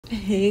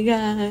Hey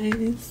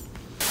guys,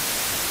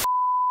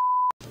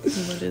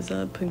 what is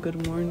up?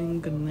 Good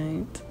morning, good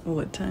night.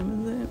 What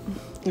time is it?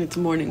 It's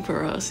morning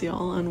for us,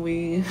 y'all, and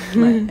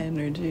my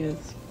energy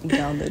is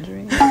down the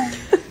drain.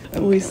 Okay.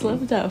 We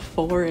slept at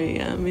 4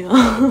 a.m.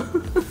 y'all,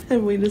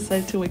 and we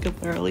decided to wake up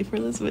early for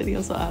this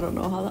video, so I don't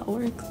know how that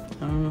works. I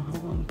don't know how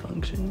I'm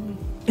functioning.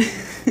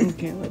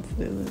 Okay, let's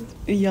do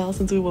this. Y'all,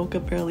 since we woke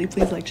up early,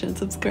 please like, share, and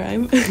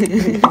subscribe. That's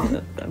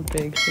a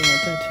big thing.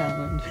 It's a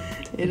challenge.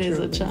 It is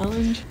a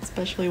challenge,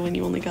 especially when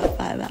you only got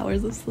 5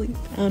 hours of sleep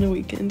on a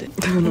weekend.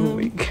 On a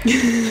week.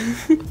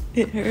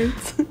 It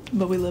hurts,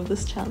 but we love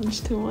this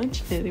challenge too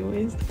much.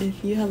 Anyways,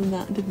 if you have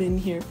not been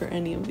here for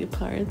any of the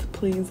parts,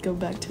 please go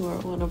back to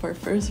one of our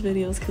first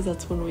videos, because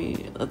that's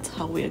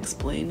how we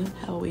explain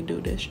how we do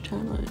this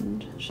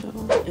challenge.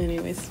 So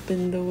anyway,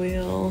 spin the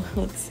wheel.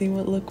 Let's see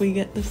what look we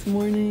get this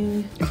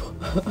morning.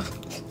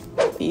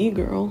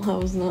 Girl, I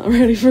was not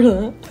ready for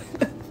that.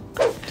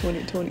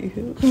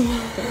 2022.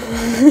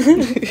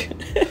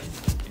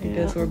 I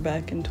guess we're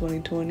back in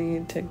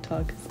 2020.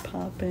 TikTok is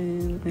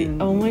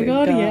popping. Oh my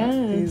god,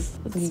 yes.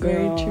 That's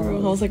very true.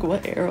 I was like,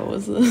 what era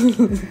was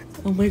this?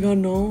 Oh my god,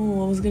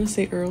 no. I was gonna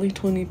say early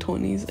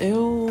 2020s.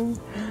 Ew.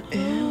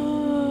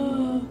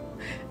 Ew.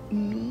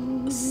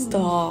 No.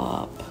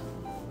 Stop.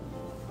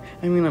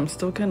 I mean, I'm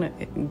still kind of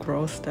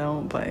grossed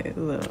out by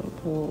the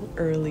whole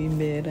early,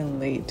 mid, and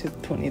late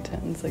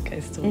 2010s. Like, I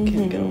still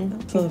can't get over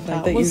that. So the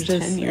fact that you just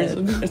 10 years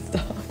ago.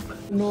 Stop.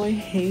 No, I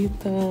hate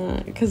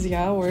that. Because,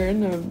 yeah, we're in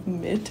the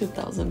mid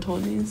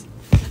 2020s.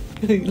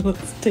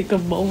 Let's take a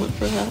moment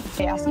for that.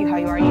 They ask you how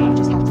you are, you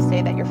just have to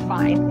say that you're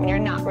fine when you're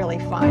not really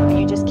fine, but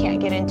you just can't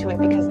get into it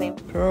because they...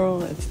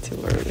 Girl, it's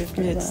too early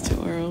for that. It's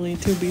too early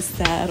to be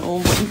sad. Oh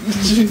my god.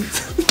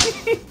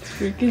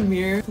 Freaking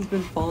mirror has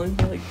been falling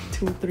for like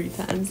 2 or 3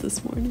 times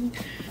this morning.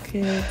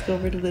 Okay, let's go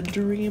over to the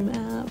Dream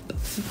app and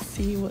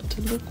see what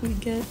to look we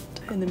get.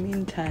 In the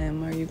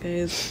meantime, are you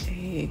guys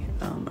a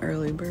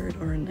early bird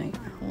or a night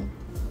owl?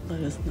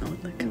 Let us know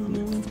in the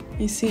comments.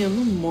 You see, I'm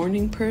a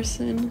morning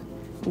person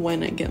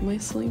when I get my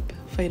sleep.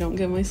 If I don't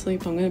get my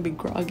sleep, I'm gonna be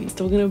groggy.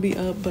 Still gonna be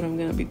up, but I'm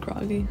gonna be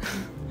groggy.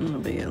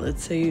 But yeah,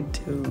 let's say you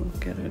do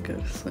get a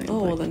good sleep.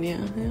 Oh, well then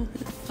yeah.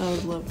 I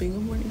would love being a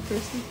morning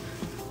person.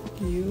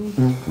 You?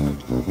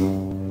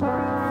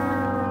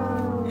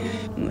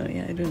 No,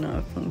 yeah, I do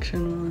not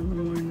function well in the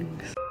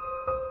mornings.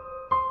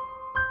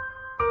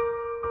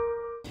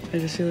 I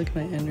just feel like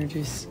my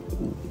energy's,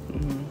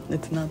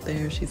 it's not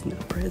there. She's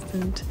not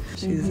present.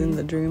 She's in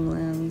the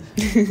dreamland.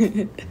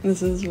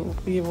 This is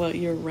what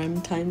your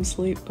REM time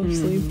sleep of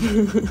sleep.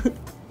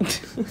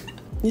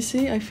 You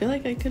see, I feel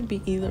like I could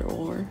be either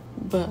or,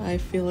 but I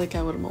feel like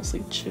I would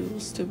mostly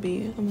choose to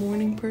be a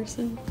morning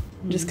person.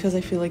 Just because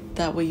I feel like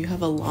that way you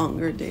have a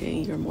longer day,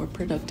 you're more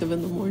productive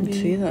in the morning.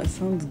 See, that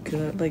sounds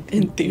good, like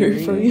in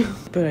theory for you.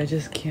 But I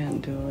just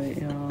can't do it,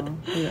 y'all.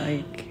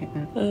 I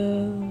can't.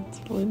 It's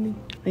funny.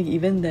 Like,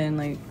 even then,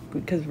 like,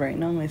 because right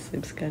now my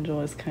sleep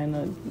schedule is kind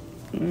of,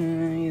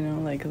 you know,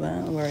 like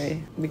that, where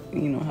I,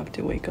 you know, have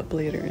to wake up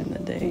later in the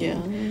day.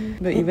 Yeah.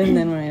 But even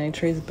then, when I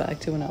trace back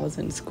to when I was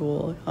in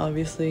school,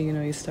 obviously, you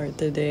know, you start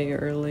the day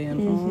early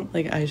and all.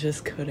 Like, I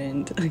just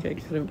couldn't. Like, I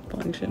couldn't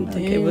function. Like,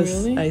 it was,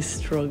 really? I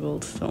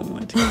struggled so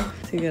much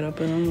to get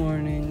up in the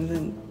mornings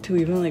and to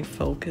even, like,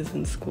 focus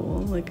in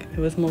school. Like, it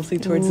was mostly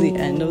towards the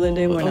end of the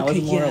day when I was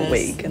more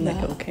awake and,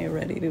 like, okay,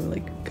 ready to,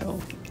 like, go.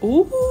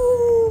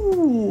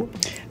 Ooh!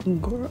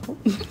 Girl.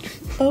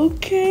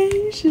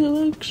 Okay, she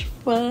looks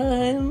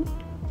fine.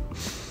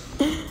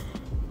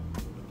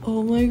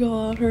 Oh my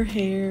god, her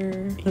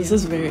hair. This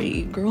is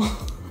very girl.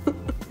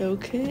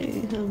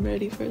 Okay, I'm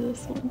ready for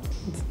this one.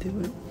 Let's do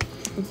it.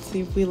 Let's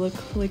see if we look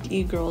like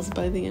e-girls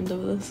by the end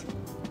of this.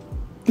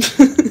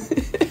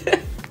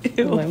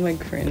 Why am I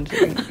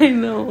cringing? I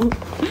know.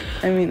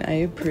 I mean,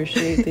 I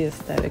appreciate the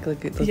aesthetic,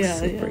 like it looks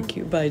super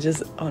cute, but I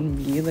just, on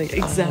me, like,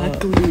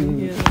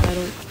 exactly. Yeah,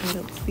 I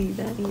don't see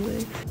that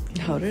either.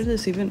 How did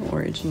this even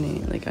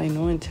originate? Like, I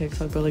know on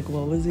TikTok, but like,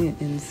 what was the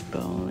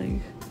inspo?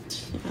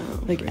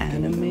 Like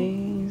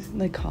anime,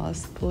 like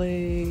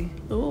cosplay.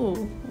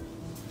 Oh,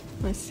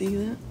 I see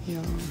that.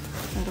 Yeah,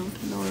 I don't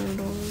know it at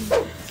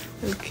all.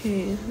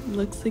 Okay,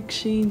 looks like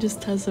she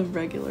just has a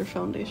regular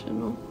foundation.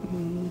 No?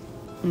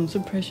 I'm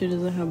surprised she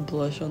doesn't have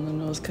blush on the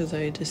nose, because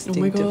I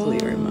distinctively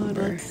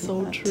remember. That's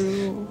so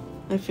true.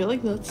 I feel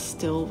like that's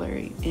still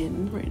very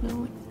in right now.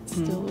 Like, it's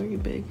still very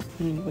big.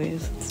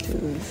 Anyways, let's do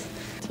this.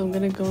 So I'm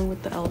gonna go in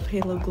with the e.l.f.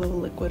 Halo Glow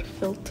Liquid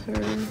Filter.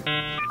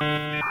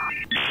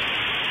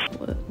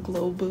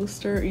 Glow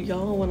Booster.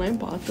 Y'all, when I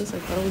bought this, I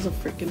thought it was a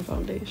freaking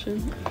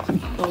foundation.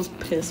 I was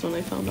pissed when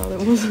I found out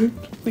it wasn't.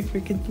 Like,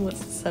 freaking, what,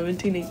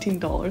 $17,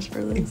 $18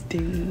 for this?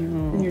 Damn.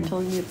 And you're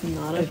telling me it's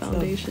not a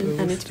foundation?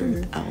 And it's from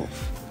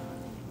e.l.f.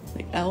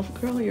 Like, e.l.f.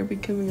 girl, you're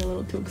becoming a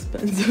little too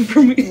expensive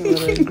for me. You're a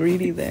little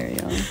greedy there,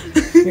 y'all.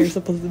 You're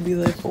supposed to be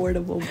the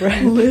affordable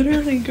brand.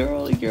 Literally,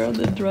 girl, you're in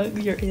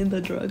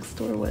the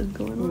drugstore. What's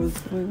going on? What's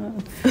going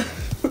on?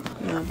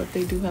 Yeah, but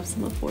they do have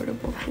some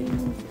affordable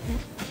things.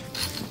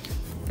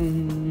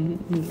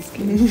 I'm just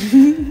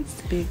kidding.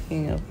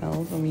 Speaking of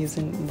e.l.f., I'm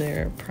using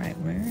their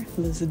primer.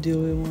 This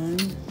dewy one.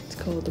 It's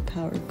called the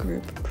Power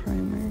Grip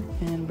Primer.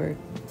 And we're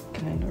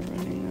kind of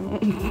running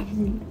out.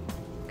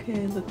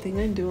 Okay, the thing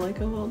I do like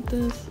about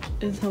this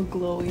is how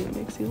glowy it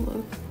makes you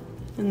look.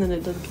 And then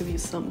it does give you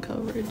some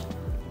coverage.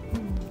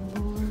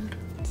 Oh, Lord.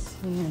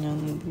 So,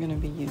 I'm gonna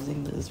be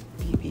using this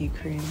BB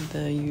cream,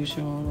 the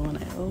usual one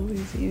I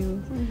always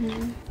use.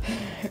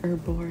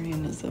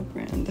 Herborian is the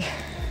brand.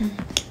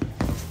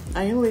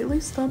 I lately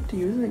stopped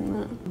using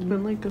that. It's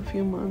been like a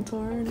few months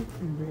already.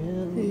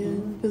 Really? Yeah,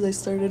 because I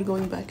started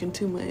going back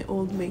into my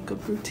old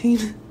makeup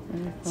routine.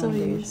 So I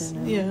use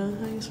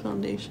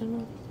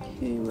foundation.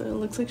 Okay, but it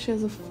looks like she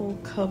has a full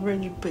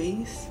coverage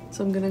base.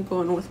 So I'm gonna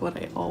go in with what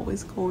I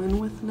always go in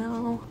with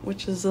now,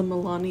 which is the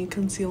Milani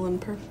Conceal and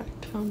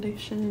Perfect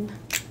foundation.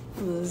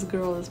 This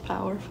girl is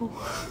powerful.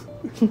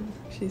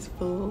 She's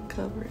full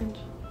coverage.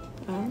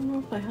 I don't know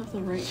if I have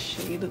the right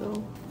shade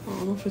though. I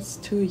don't know if it's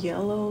too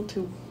yellow,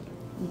 too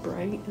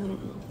bright. I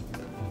don't know.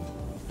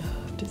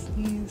 Just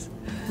sneeze.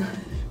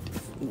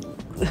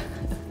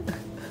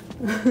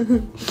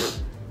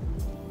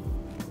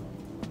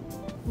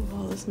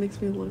 Wow, this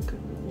makes me look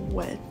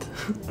wet.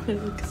 I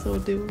look so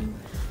dewy.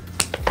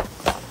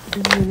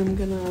 And then I'm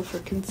gonna, for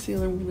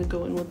concealer, I'm gonna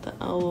go in with the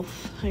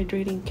e.l.f.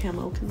 Hydrating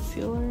Camo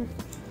Concealer.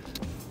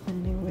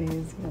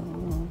 Anyways,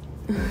 y'all,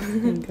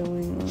 what's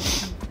going on?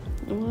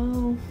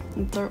 Well,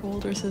 it's our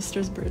older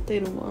sister's birthday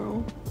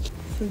tomorrow.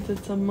 Since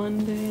it's a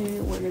Monday,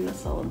 we're gonna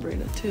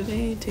celebrate it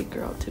today, take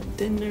her out to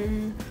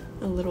dinner,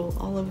 a little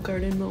Olive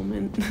Garden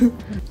moment.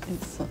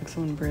 It sucks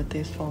when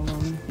birthdays fall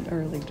on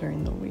early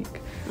during the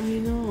week. I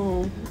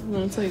know. And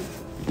it's like,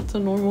 it's a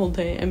normal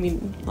day. I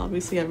mean,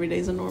 obviously every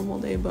day's a normal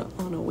day, but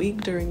on a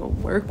week, during a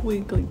work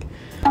week, like,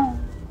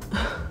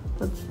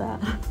 that's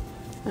that.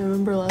 I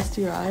remember last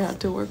year I had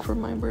to work for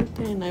my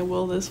birthday, and I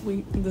will this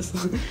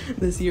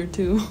year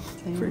too.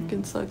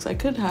 Freaking sucks. I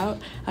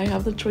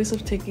have the choice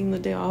of taking the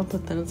day off,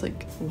 but then it's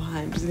like,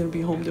 why? I'm just gonna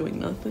be home doing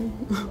nothing.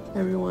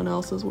 Everyone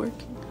else is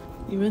working.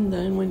 Even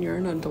then, when you're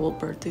an adult,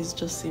 birthdays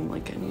just seem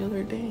like any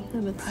other day,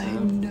 and it's I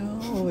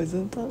know,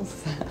 isn't that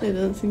sad? It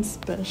doesn't seem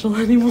special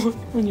anymore.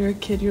 When you're a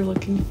kid, you're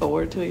looking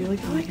forward to it. You're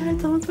like, oh my god,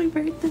 it's almost my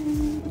birthday.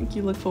 Like,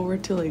 you look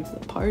forward to like the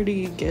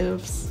party,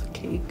 gifts,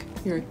 cake.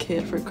 You're a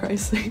kid, for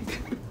Christ's sake.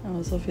 I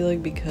also feel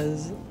like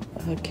because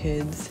a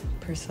kid's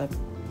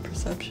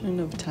perception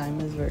of time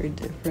is very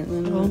different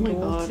than an Oh my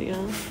adult's. god,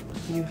 yeah.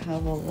 You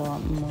have a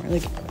lot more,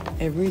 like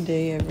every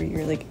day, every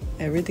year, like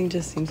everything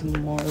just seems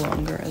more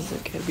longer as a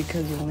kid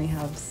because you only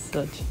have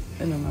such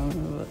an amount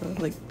of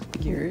like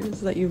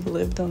years that you've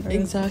lived on Earth.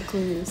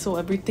 Exactly. So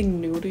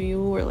everything new to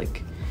you, or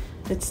like,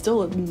 it's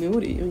still new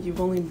to you.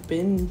 You've only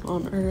been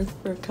on Earth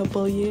for a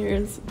couple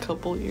years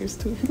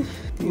too.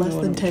 Less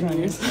than 10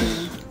 years.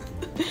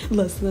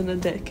 Less than a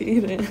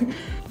decade.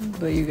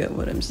 But you get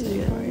what I'm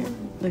saying, Yeah. right?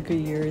 Like a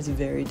year is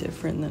very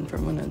different than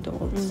from an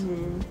adult.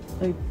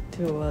 Like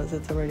to us,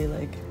 it's already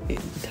like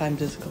time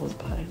just goes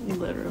by.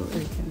 Literally.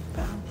 Freaking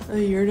fast. A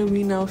year to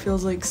me now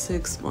feels like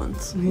 6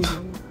 months.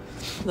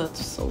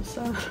 That's so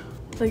sad.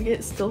 Like,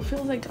 it still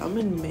feels like I'm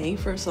in May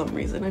for some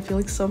reason. I feel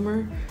like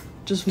summer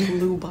just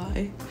flew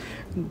by.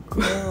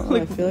 Girl,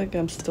 like, I feel like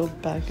I'm still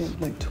back in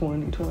like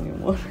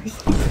 2021 or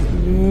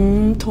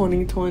something.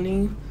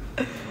 2020.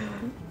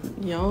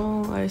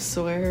 Y'all, I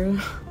swear,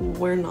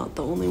 we're not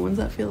the only ones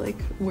that feel like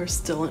we're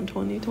still in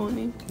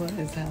 2020. What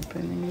is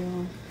happening,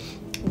 y'all?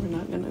 We're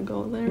not gonna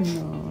go there.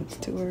 No, it's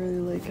too early,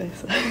 like I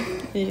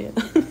said. Yeah.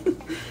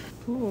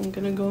 Ooh, I'm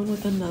gonna go in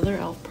with another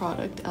e.l.f.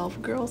 product.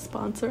 e.l.f. Girl,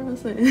 sponsor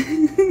us.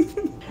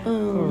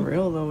 For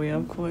real though, we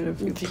have quite a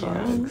few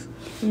products.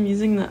 I'm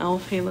using the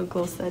e.l.f. Halo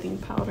Glow Setting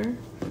Powder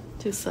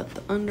to set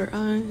the under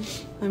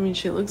eyes. I mean,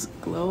 she looks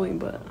glowy,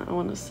 but I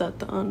want to set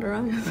the under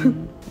eyes.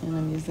 And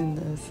I'm using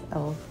this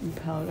e.l.f.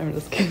 powder. I'm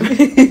just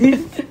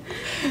kidding.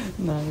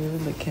 Not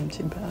even the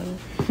kimchi powder.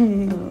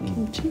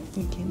 Kimchi.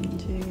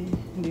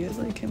 Do you guys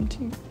like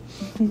kimchi?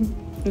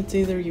 It's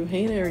either you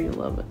hate it or you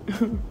love it.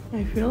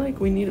 I feel like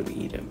we need to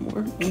eat it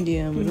more.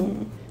 Yeah, we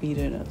don't eat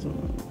it as well.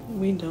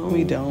 We don't.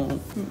 We don't.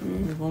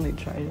 We've only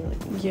tried it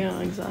like once. Yeah,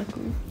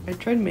 exactly. I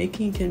tried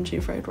making kimchi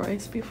fried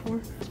rice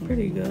before. It's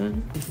pretty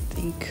good. I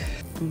think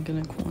I'm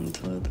gonna go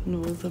into the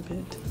nose a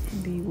bit.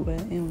 The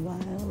Wet n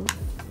Wild.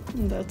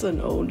 That's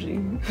an OG.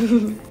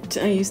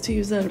 I used to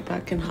use that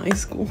back in high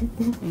school.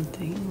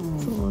 Damn.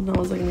 So when I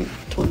was like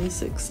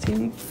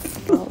 2016.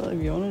 Well,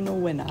 if you wanna know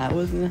when I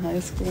was in high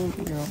school,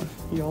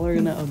 y'all are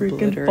gonna Freaking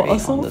obliterate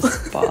fossil. on the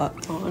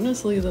spot.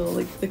 Honestly though,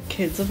 like the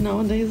kids of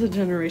nowadays, the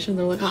generation,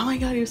 they're like, oh my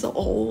god, you're so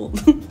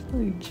old.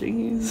 Like,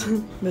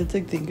 jeez. But it's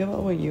like, think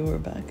about when you were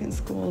back in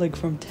school, like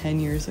from 10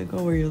 years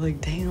ago, where you're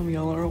like, damn,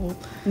 y'all are old.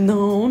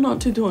 No,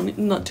 not to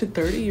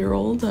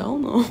 30-year-olds. Hell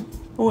no.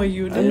 What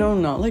you did? I know,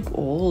 not like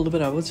old,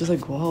 but I was just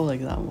like, whoa,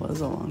 like that was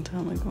a long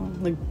time ago.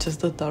 Like just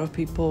the thought of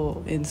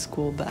people in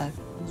school back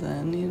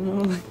then, you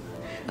know? Like,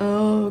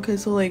 oh, okay.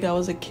 So like I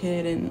was a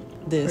kid in,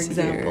 This for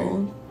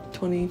example,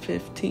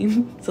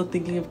 2015. So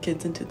thinking of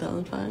kids in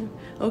 2005.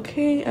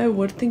 Okay, I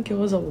would think it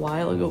was a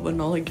while ago, but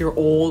not like you're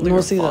old. No,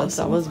 You're see, that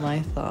fossil. was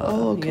my thought.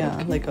 Oh, okay, Yeah,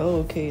 okay. like,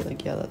 oh, okay,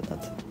 like, yeah,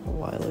 that's a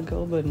while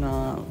ago, but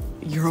not.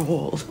 You're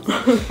old.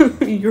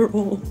 You're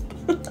old.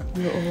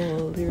 You're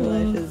old. Your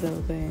life is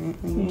over.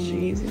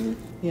 Jesus.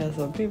 Yeah,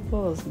 some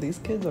people, these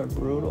kids are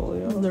brutal,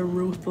 you know? They're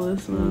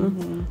ruthless,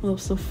 man.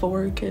 Those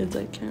Sephora kids,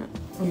 I can't.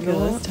 Okay,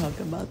 let's talk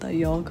about that.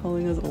 Y'all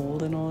calling us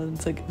old and all.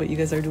 It's like, but you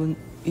guys are doing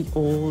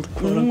old,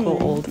 quote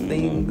unquote, old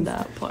things.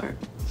 That part.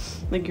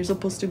 Like, you're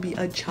supposed to be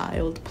a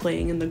child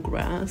playing in the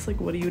grass. Like,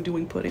 what are you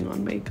doing putting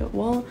on makeup?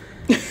 Well,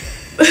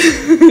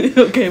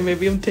 okay,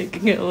 maybe I'm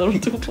taking it a little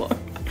too far.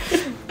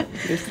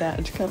 Your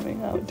Sag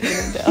coming out,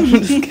 turning down. I'm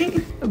just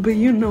kidding. But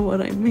you know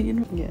what I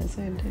mean. Yes,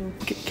 I do.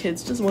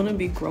 Kids just want to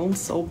be grown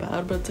so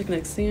bad, but it's like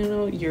next thing you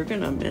know, you're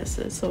gonna miss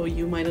it. So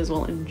you might as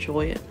well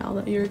enjoy it now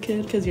that you're a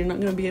kid, because you're not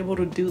gonna be able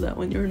to do that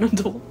when you're an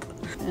adult.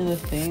 And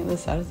the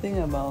sad thing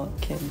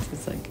about kids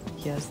is like,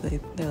 yes,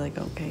 they're like,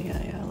 okay,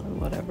 yeah,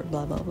 whatever,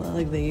 blah, blah, blah.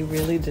 Like, they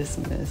really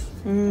dismiss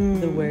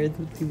the words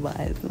with the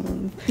wise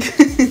ones.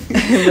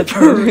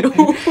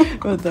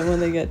 But then when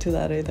they get to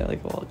that age, they're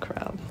like, well,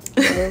 crap.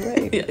 All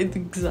right. Yeah,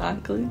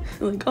 exactly.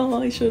 Like,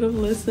 oh, I should have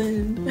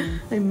listened.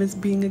 I miss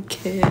being a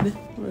kid.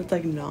 But it's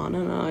like,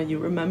 no. You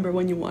remember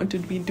when you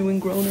wanted to be doing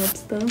grown-up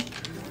stuff?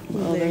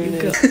 Well, there you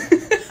go.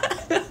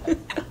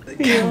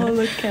 Yo,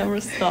 the camera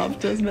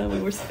stopped us, man.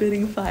 We were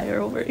spitting fire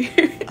over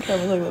here. I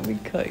was like, let me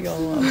cut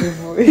y'all off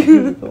before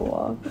we go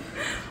off.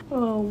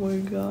 Oh my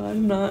god,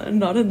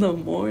 not in the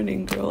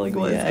morning, girl. Like,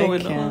 what's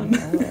going on?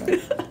 I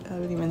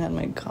haven't even had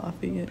my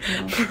coffee yet.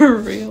 You know? For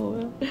real,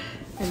 man.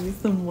 I need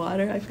some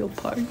water. I feel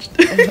parched.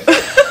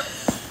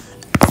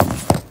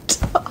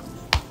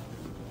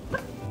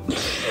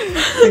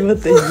 See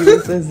what the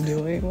youth is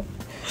doing.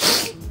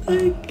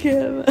 I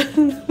can't.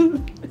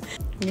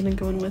 I'm gonna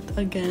go in with,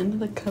 again,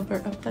 the Cover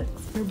FX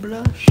for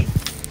blush.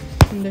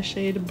 In the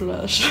shade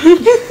Blush.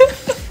 In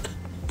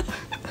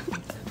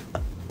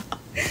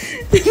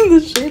the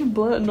shade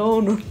Blood. No.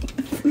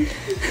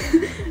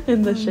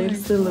 In the shade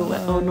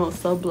Silhouette. Oh no,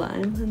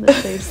 Sublime. In the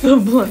shade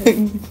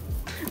Sublime.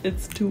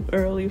 It's too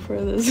early for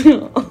this.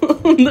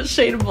 The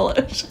shade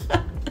Blush.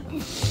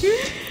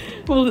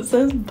 Well, it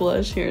says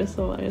blush here,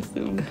 so I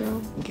assume,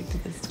 girl. Get to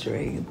the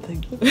straight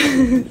thing.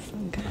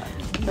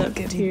 That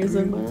tears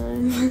in my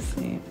eyes.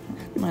 See,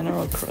 mine are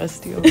all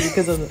crusty over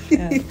because of the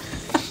fan.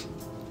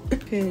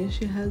 Okay,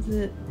 she has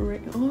it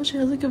right. Oh, she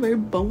has like a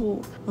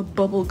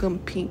bubblegum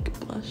pink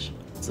blush.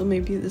 So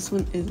maybe this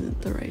one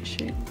isn't the right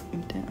shade.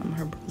 Damn,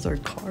 her brows are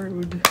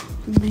carved.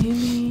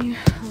 Maybe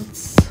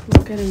let's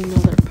look at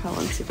another palette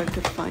and see if I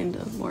could find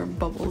a more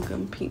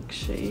bubblegum pink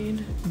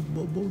shade.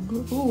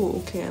 Bubblegum. Oh,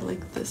 okay, I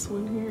like this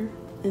one here.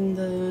 In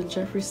the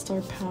Jeffree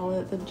Star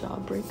palette, the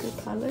Jawbreaker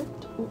palette.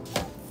 Ooh,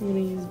 I'm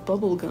gonna use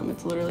bubblegum.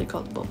 It's literally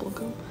called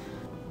bubblegum.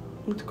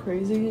 It's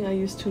crazy. I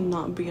used to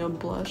not be a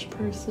blush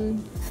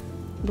person,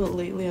 but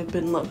lately I've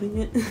been loving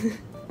it.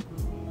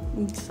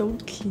 It's so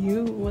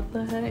cute. What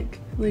the heck?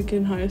 Like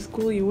in high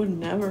school, you would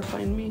never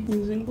find me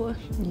using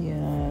blush. Yeah,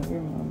 I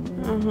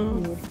remember.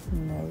 You would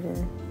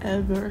never.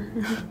 Ever.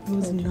 It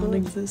was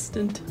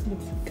non-existent.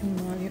 Come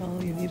on,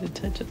 y'all. You need a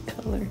touch of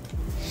color.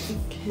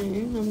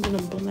 Okay, I'm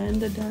gonna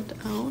blend that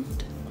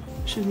out.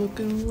 She's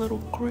looking a little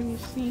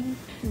crazy.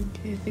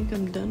 Okay, I think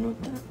I'm done with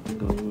that. I'm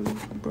going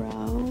with the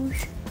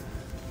brows.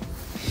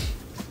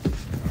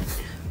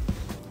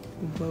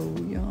 Whoa,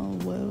 y'all,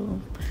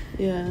 whoa.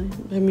 Yeah,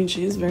 I mean,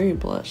 she's very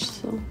blushed,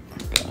 so.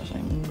 Gosh,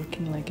 I'm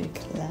looking like a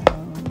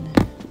clown.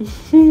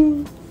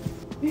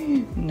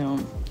 No,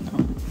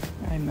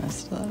 I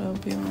messed that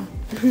up, y'all.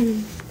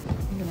 I'm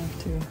gonna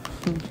have to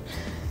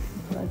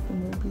apply some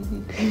more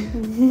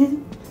BB.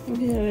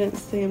 Yeah, I didn't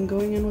say. I'm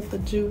going in with the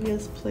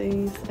Juvia's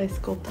Place Ice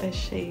Sculpt Eye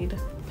Shade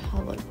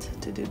palette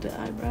to do the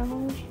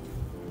eyebrows.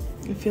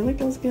 I feel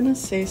like I was gonna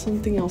say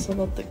something else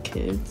about the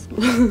kids,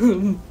 but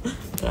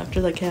after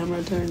the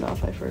camera turned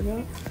off, I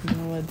forgot. You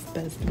know what's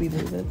best? We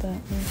leave it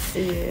that way.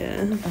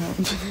 Yeah.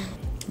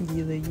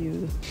 You the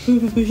youth.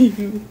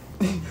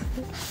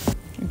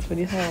 It's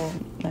funny how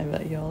I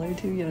bet y'all are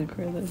too young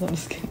for this. I'm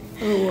just kidding.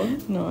 Oh,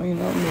 what? No, you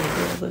know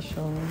the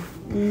show,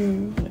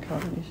 the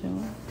comedy show.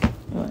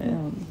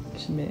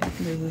 Schmidt.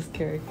 There's this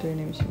character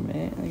named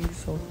Schmidt. Like, he's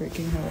so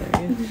freaking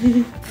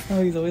hilarious.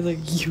 Oh, he's always like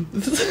youth.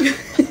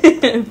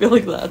 I feel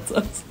like that's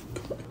us.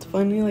 It's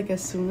funny, like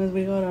as soon as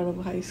we got out of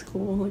high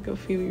school, like a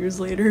few years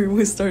later,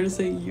 we started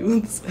saying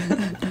youths.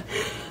 I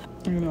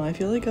don't know, I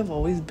feel like I've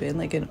always been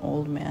like an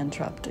old man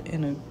trapped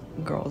in a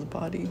girl's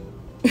body.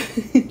 I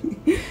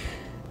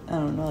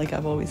don't know, like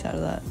I've always had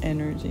that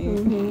energy.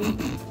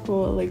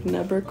 Well, like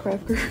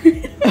Nevercracker.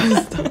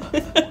 Stop.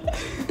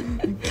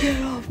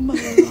 Get off my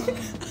lawn.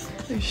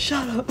 Like,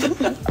 shut up.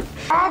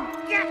 Oh,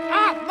 get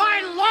off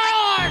my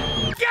lawn!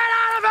 Get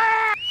out of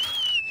here!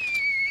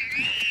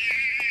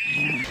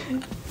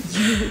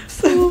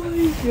 Oh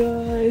my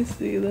god. I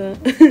see that.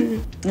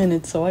 And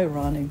it's so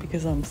ironic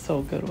because I'm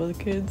so good with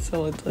kids,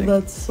 so it's like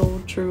that's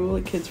so true.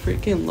 Like kids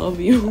freaking love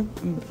you.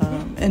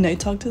 And I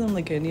talk to them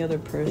like any other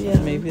person. Yeah.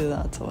 Maybe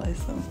that's why.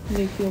 So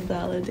They feel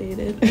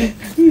validated.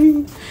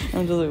 I'm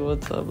just like,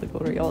 what's up? Like,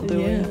 what are y'all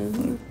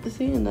doing? Yeah.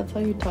 See, and that's how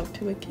you talk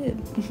to a kid.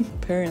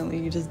 Apparently,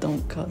 you just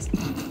don't cuss.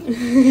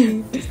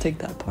 Just take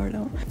that part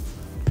out.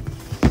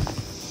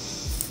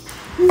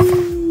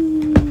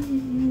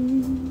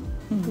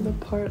 The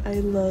part I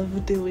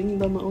love doing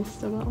the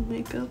most about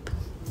makeup.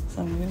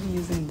 So I'm gonna be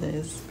using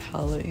this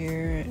palette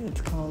here.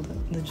 It's called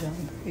the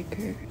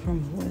Jawbreaker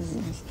from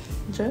Wisms.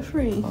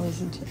 Jeffree. Oh,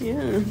 is it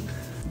Yeah.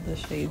 The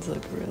shades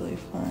look really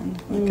fun.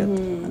 Look at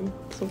that.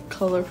 So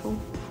colorful.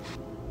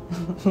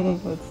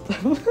 Let's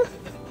start.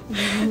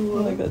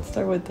 Like, let's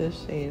start with this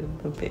shade,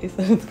 the base,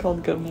 and it's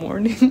called Good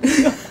Morning.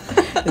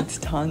 It's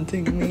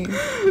taunting me.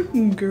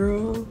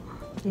 Girl.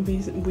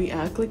 We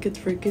act like it's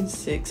freaking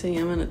 6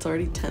 a.m. and it's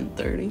already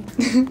 10:30.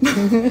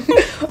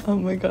 Oh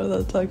my god,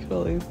 that's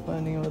actually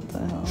funny. What the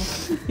hell?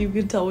 You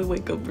can tell we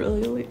wake up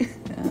really late.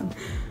 Yeah.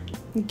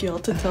 Y'all,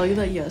 to tell you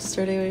that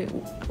yesterday,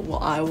 well,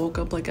 I woke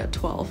up like at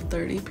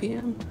 12:30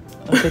 p.m.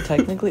 Okay,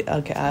 technically,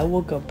 okay, I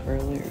woke up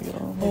earlier,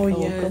 y'all. Like, Oh, I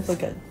woke yes. up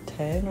like at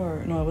 10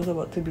 or no, I was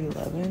about to be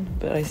 11,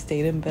 but I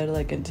stayed in bed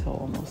like until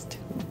almost 2.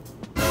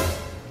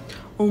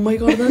 Oh my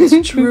god, that's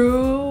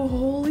true.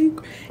 Holy.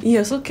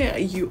 Yes,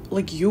 okay. You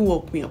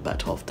woke me up at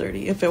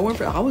 12:30. If it weren't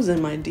for, I was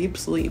in my deep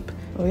sleep.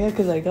 Oh yeah,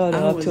 because I got I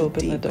up was to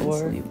open the deep in door.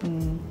 sleep.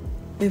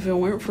 If it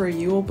weren't for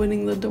you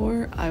opening the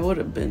door, I would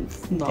have been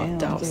knocked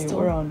Damn, out so you still.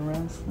 were on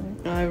wrestling.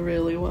 I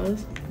really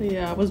was.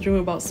 Yeah, I was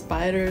dreaming about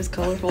spiders,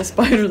 colorful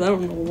spiders. I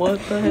don't know what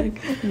the heck.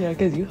 Yeah,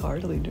 because you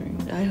hardly dream.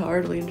 I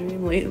hardly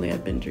dream. Lately,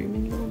 I've been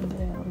dreaming though. But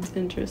Damn. it's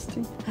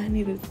interesting. I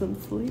needed some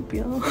sleep,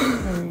 y'all.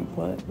 I mean,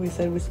 what? We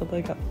said we slept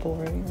like at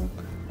 4 a.m.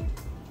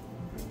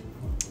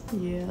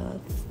 Yeah,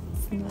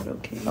 it's not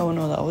okay. Oh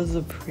no, that was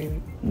the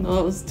No,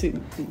 it was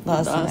too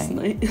last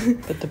night.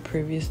 But the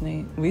previous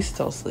night, we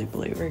still sleep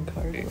late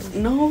regardless.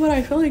 No, but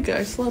I feel like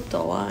I slept a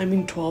lot. I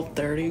mean,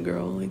 12:30,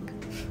 girl. Like,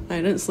 I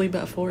didn't sleep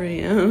at 4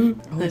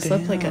 a.m. Oh, I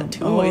slept like damn. at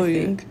 2, Oh, I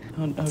yeah. think.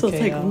 Oh, okay, So it's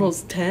like yeah.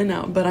 almost 10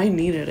 out. But I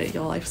needed it,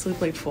 y'all. I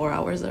sleep like 4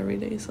 hours every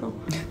day, so.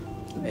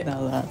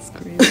 Now that's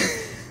crazy.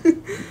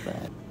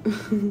 But,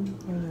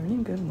 are there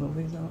any good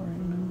movies out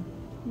right now?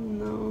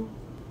 No.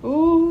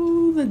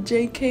 Oh, the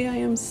JK I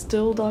Am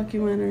Still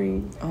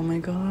documentary. Oh my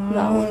god.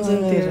 That one's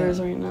in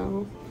theaters right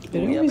now.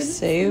 Didn't we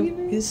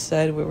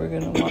said we were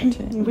gonna watch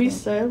it. We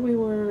said we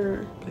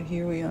were. But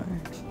here we are.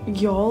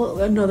 Y'all,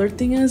 another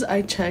thing is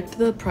I checked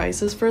the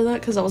prices for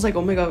that because I was like,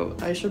 oh my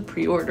god, I should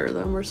pre-order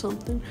them or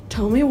something.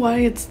 Tell me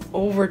why it's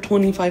over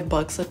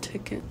 $25 a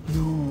ticket.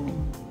 No.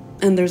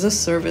 And there's a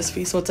service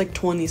fee, so it's like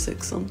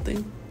 26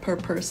 something per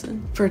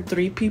person. For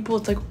 3 people,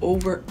 it's like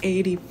over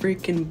 80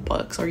 freaking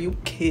bucks. Are you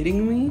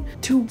kidding me?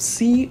 To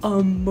see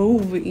a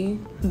movie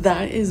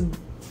that is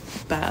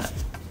bad,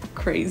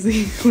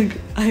 crazy. Like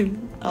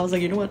I was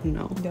like, you know what?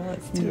 No. Yeah,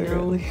 it's too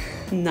early.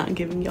 I'm not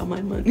giving y'all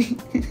my money.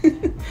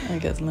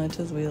 Like, as much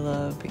as we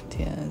love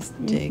BTS,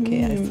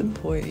 JK, I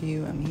support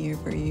you. I'm here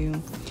for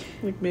you.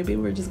 Like, maybe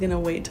we're just gonna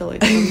wait till it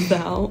comes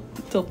out,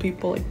 till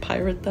people like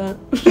pirate that.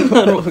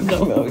 I don't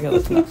know. Okay,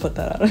 let's not put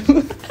that out.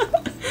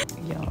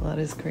 Yeah, that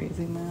is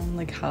crazy, man.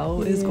 Like,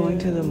 how is going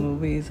to the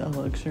movies a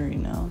luxury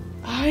now?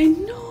 I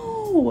know.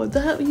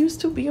 That used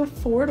to be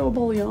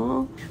affordable,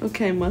 y'all.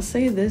 Okay, I must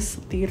say this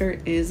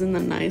theater is in the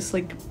nice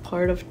like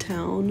part of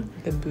town.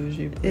 A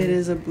bougie place. It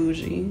is a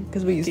bougie.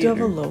 Because we used to have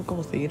a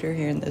local theater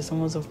here, and this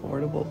one was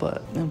affordable,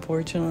 but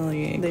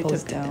unfortunately it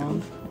closed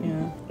down.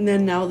 Yeah. And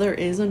then now there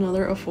is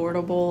another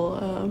affordable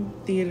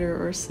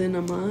theater or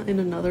cinema in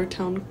another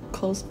town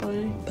close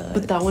by.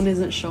 But that one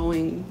isn't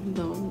showing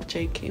the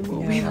JK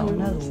movie. Yeah, that one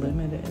has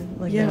limited.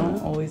 Like, they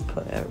don't always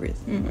put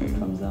everything when it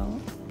comes out.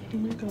 Oh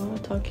my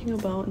god, talking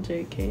about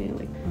JK,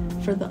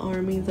 like, for the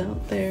armies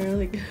out there,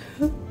 like,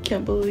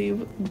 can't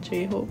believe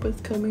J-Hope is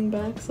coming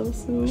back so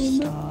soon.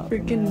 Stop,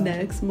 freaking man.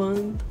 next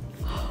month.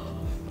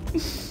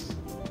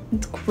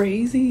 It's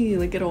crazy.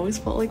 Like, it always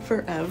felt like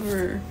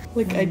forever.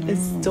 Like, I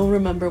still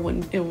remember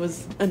when it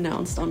was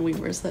announced on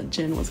Weverse that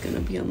Jin was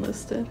gonna be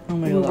enlisted. Oh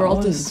my We god, were all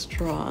that was-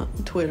 distraught.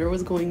 Twitter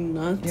was going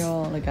nuts.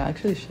 Yo, like, I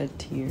actually shed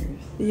tears.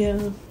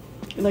 Yeah.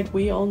 Like,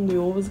 we all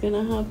knew it was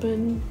gonna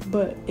happen,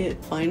 but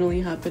it finally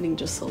happening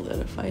just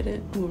solidified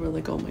it. We were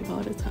like, oh my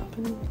god, it's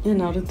happening. And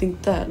now to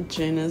think that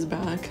Jin is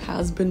back,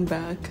 has been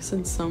back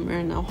since summer,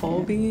 and now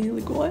Hobie,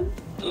 like, what?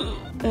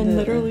 And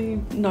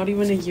literally, not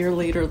even a year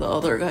later, the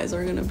other guys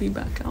are gonna be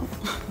back out.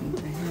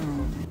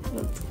 Damn.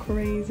 That's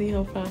crazy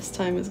how fast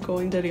time is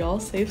going. Did y'all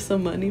save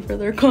some money for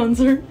their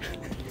concert?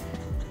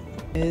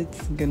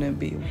 It's gonna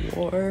be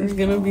war. It's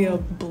gonna be a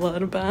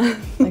bloodbath.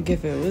 Like,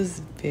 if it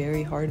was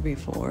very hard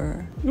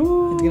before,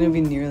 Ooh. it's gonna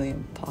be nearly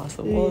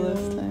impossible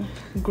this time.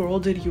 Girl,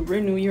 did you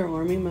renew your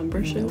army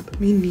membership? Nope.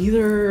 Me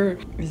neither.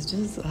 It's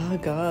just, oh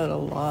god, a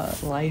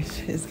lot.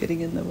 Life is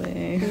getting in the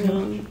way.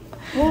 Yeah.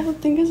 Well, the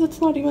thing is, it's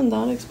not even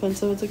that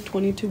expensive. It's like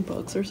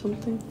 $22 or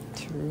something.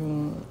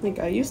 True. Like,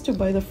 I used to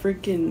buy the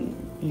freaking...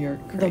 You're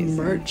crazy.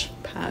 The merch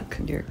pack.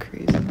 You're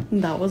crazy.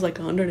 That was like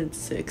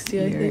 160,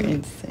 I think. You're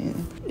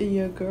insane.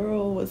 Your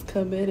girl was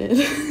committed.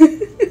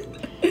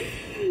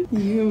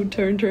 You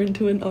turned her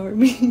into an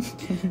army.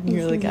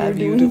 You're like, I have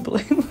you to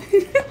blame.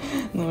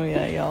 No,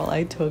 yeah, y'all.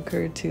 I took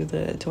her to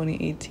the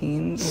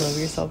 2018 Love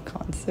Yourself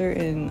concert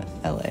in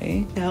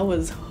LA. I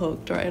was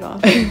hooked right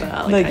off the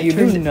bat. Like you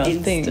knew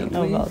nothing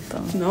instantly about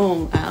them.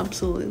 No,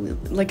 absolutely.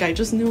 Like, I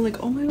just knew,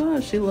 like, oh my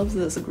gosh, she loves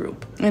this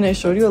group. And I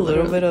showed you a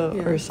little bit of,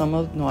 yeah. or some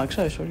of, no,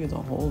 actually I showed you the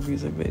whole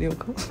music video.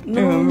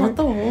 No, remember? not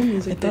the whole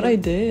music I video. thought I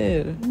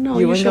did. No,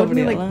 you showed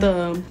me, like,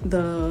 Gabriela?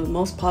 the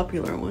most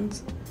popular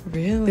ones.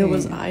 Really? There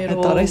was Idol.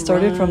 I thought I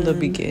started from the Run.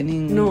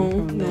 beginning.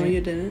 No, you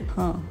didn't.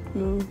 Huh.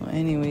 No. Well,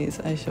 anyways,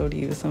 I showed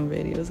you some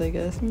videos, I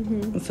guess.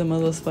 Mm-hmm. Some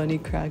of those funny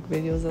crack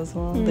videos as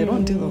well. They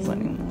don't do those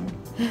anymore.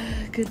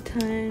 Good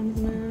times,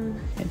 man.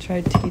 I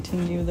tried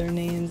teaching you their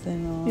names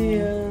and all.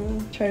 Yeah,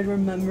 tried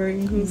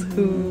remembering who's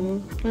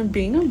who. And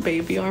being a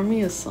baby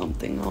army is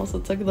something else.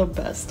 It's like the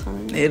best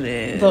time. It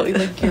is. So,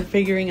 like, you're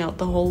figuring out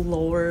the whole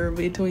lore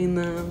between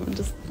them. And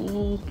just,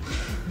 ooh.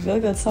 I feel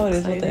like that's how it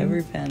is with Exciting.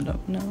 every fandom,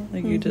 no?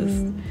 Like, you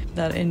just,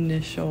 that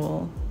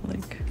initial,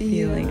 like,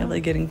 feeling Yeah. of,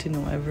 like, getting to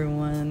know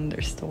everyone,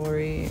 their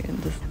story,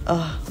 and just,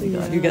 oh my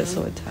god, you get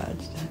so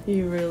attached.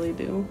 You really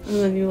do. And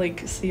then you,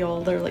 like, see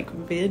all their, like,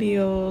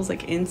 videos,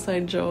 like,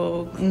 inside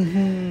jokes.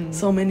 Mm-hmm.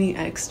 So many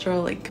extra,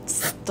 like,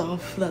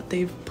 stuff that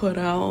they've put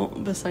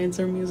out besides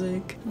their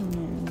music.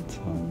 It's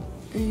fun.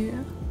 Yeah.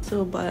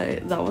 So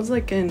that was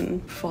like in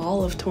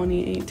fall of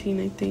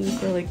 2018, I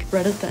think, or like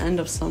right at the end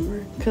of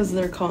summer, because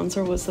their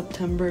concert was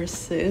September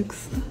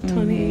 6th,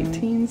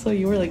 2018. So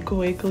you were like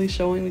quickly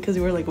showing because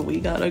you were like, we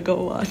gotta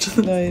go watch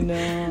them. I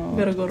know. We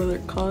gotta go to their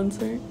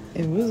concert.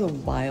 It was a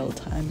wild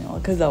time, y'all,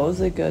 because that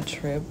was like a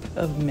trip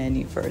of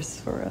many firsts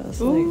for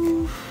us.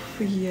 Ooh,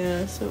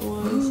 yes, it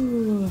was.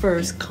 Ooh.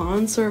 First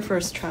concert,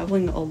 first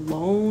traveling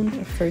alone.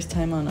 First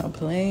time on a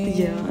plane.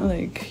 Yeah.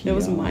 Like, It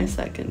was yeah. my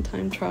second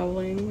time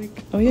traveling.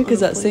 Like, Oh, yeah,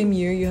 because on a that same plane.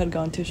 year you had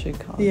gone to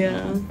Chicago.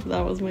 Yeah,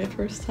 that was my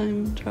first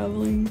time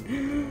traveling.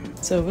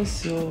 So it was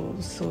so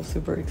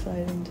super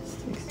exciting just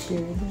to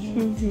experience it.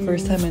 Mhm.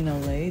 First time in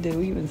LA. Did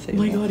we even say Oh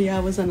my that? god, yeah, I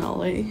was in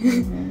LA.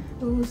 Mhm.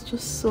 It was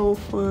just so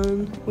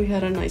fun. We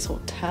had a nice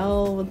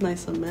hotel with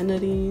nice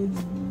amenities.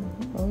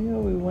 Oh yeah,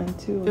 we went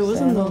to It was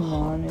in Santa the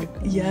Monica.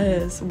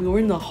 Yes, we were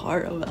in the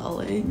heart of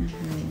LA.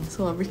 Mhm.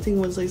 So everything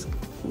was like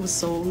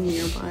so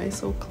nearby,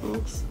 so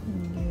close.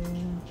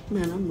 Yeah.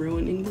 Man, I'm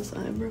ruining this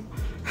eyebrow.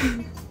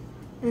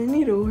 I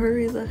need to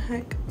hurry the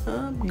heck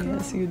up, girl.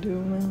 Yes, you do,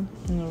 man.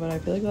 No, but I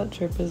feel like that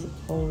trip is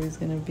always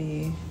gonna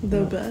be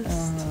The best.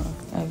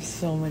 I have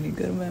so many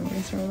good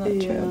memories from that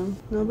Yeah. trip.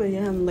 No, but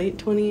yeah, in late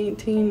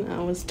 2018,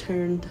 I was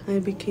turned. I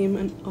became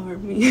an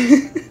army.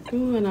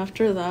 Ooh, and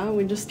after that,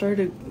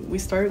 we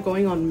started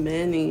going on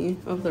many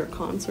of their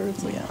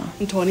concerts. Like, Yeah.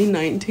 in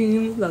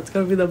 2019, that's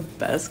gonna be the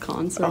best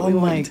concert Oh we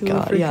my went to.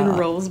 God, Freaking yeah.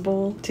 Rose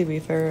Bowl. To be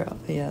fair,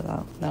 yeah,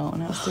 that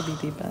one has to be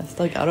the best.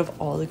 Like, out of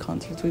all the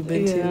concerts we've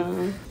been Yeah,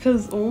 to.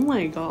 because oh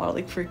my god,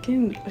 like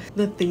freaking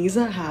the things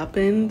that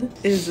happened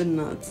is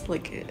nuts.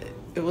 Like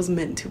it was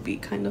meant to be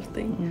kind of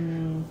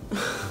thing.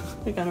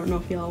 Like, I don't know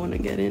if y'all want to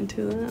get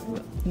into that,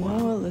 but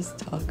Well, let's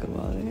talk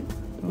about it.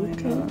 Why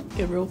okay. not?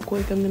 Okay, real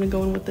quick, I'm gonna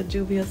go in with the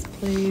Juvia's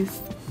Place,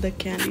 the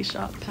Candy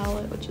Shop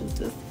palette, which is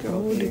this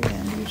girl Oh, the here.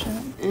 candy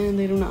shop. And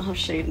they do not have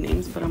shade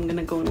names, but I'm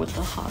gonna go in with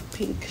the hot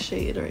pink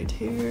shade right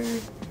here.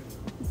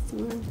 This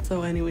one.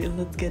 So anyway,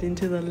 let's get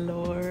into the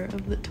lore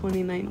of the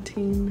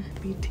 2019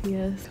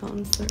 BTS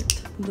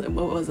concert.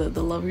 What was it?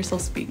 The Love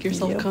Yourself, Speak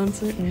Yourself Yep.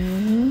 concert?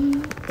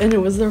 Mm-hmm. And it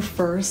was their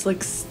first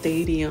like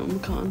stadium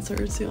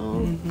concerts,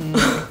 y'all.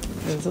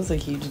 This was a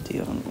huge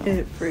deal.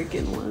 It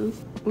freaking was.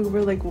 We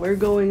were like, we're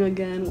going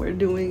again, we're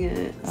doing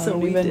it. I So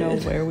don't we even did.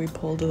 know where we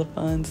pulled the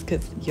funds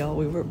because, y'all,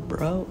 we were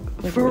broke.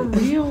 Like, For we're-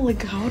 real,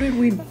 like how did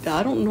we,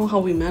 I don't know how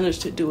we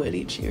managed to do it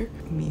each year.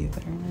 Me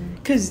either.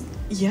 Cause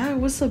yeah, it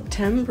was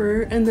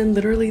September, and then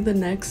literally the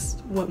next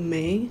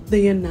May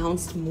they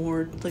announced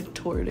more like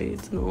tour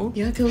dates. No,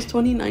 yeah, cause it was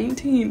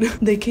 2019.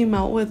 They came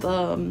out with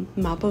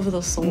Map of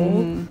the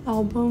Soul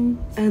album,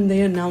 and they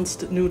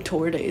announced new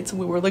tour dates.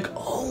 We were like,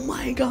 oh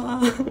my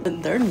god,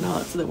 and they're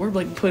nuts. They were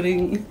like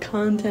putting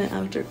content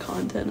after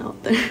content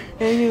out there.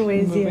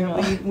 Anyways, Moving yeah,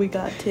 on. we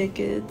got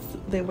tickets.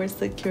 They were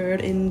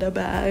secured in the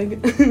bag.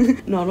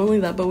 Not only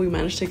that, but we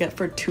managed to get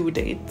for 2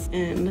 dates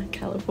in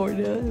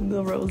California in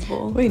the Rose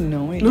Bowl. Wait,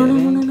 no, we No,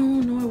 didn't.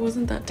 no, it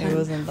wasn't that time. It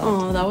wasn't that Oh,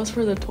 time. that was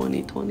for the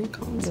 2020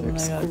 concert. The one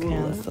that got Screw it.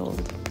 cancelled.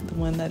 The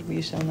one that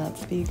we shall not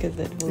speak because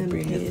it will And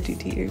bring us to peace.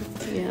 tears.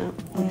 Yeah,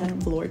 we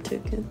had floor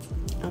tickets.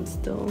 I'm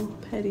still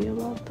petty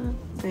about that.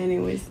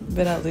 Anyways,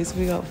 But at least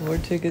we got floor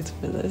tickets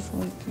for this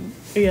one.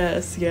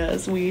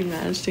 yes, we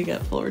managed to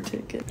get floor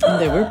tickets. And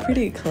they were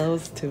pretty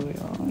close to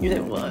y'all.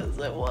 It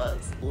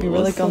was. We were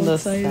like on the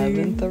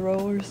 7th row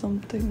or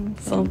something.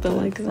 Something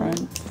like that.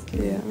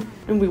 Yeah.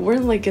 And we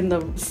weren't like in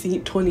the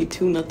seat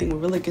 22, nothing. We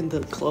were like in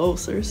the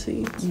closer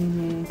seats.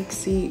 Mm-hmm. Like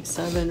seat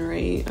 7 or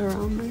 8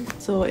 around there.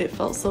 So it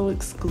felt so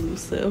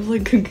exclusive,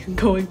 like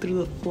going through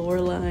the floor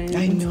line.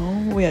 I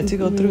know. We had to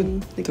go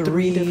through Like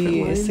 3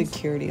 different lines.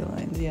 security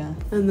lines, yeah.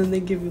 And then they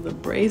give you the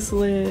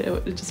bracelet.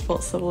 It just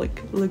felt so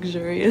like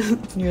luxurious.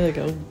 And you're like,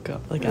 oh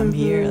god, like I'm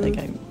here, like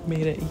I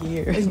made it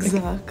here.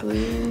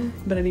 Exactly.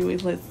 But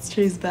anyways, let's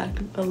chase back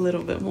a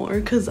little bit more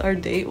because our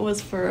date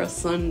was for a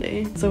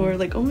Sunday. So we're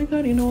like, oh my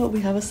god, you know what?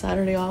 We have a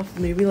Saturday off.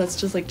 Maybe let's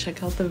just like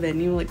check out the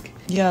venue. Like,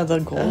 Yeah, the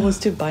goal was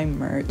to buy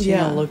merch,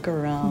 yeah, you know, look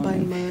around. buy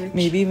merch.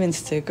 Maybe even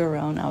stick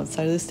around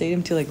outside of the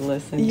stadium to like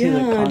listen to the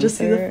concert. yeah, just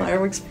see the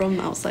fireworks from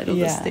outside of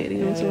the Yeah,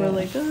 stadium. yeah, so we're yeah.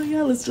 like, oh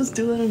yeah, let's just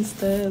do that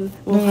instead.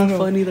 We'll No, have no.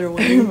 fun either I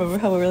way. remember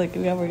how we were like,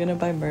 yeah, we're gonna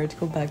buy merch,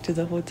 go back to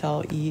the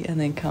hotel, eat, and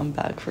then come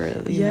back for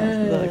you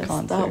know, the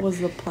concert. that was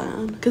the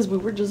plan. Because we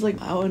were just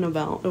like out and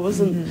about. It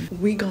wasn't.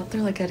 We got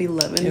there like at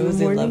 11. It was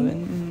in the morning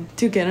 11.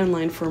 to get in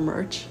line for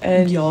merch.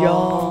 And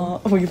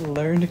y'all, we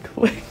learned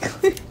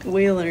quickly.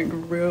 We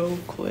learned real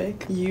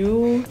quick.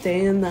 You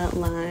stay in that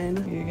line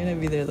You're gonna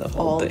be there the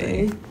whole all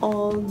day.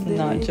 All day.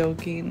 Not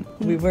joking.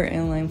 We were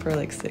in line for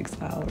like 6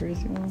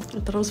 hours, you know. I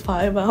thought it was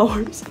 5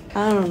 hours.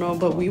 I don't know,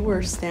 but we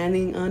were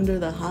standing under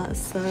the hot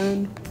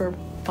sun for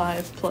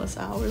 5+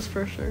 hours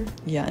for sure.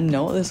 Yeah,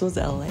 no, this was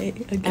LA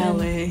again.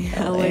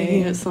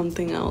 LA is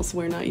something else.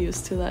 We're not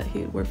used to that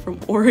heat. We're from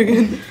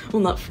Oregon.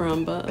 Well, not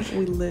from, but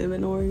we live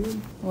in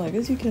Oregon. Well, I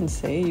guess you can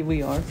say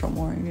we are from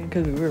Oregon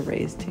because we were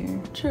raised here.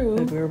 True.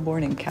 Like we were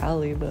born in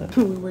Cali, but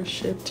We were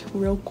shipped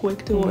real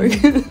quick to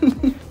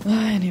Oregon.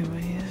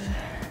 anyways,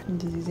 I'm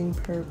just using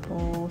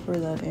purple for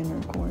that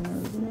inner corner.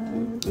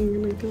 I'm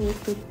gonna go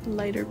with the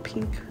lighter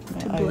pink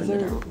to My eyes blend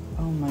it are. out.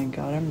 Oh my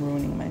god, I'm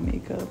ruining my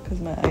makeup because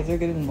my eyes are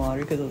getting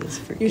watery because of this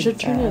freaking. You should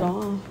turn it fan.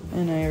 off.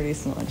 And I already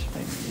smudged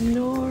my.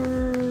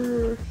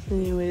 No.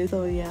 Anyway,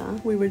 so yeah,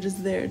 we were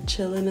just there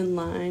chilling in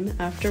line.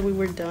 After we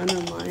were done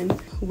in line,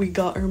 we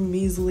got our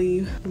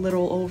measly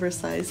little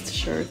oversized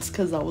shirts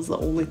because that was the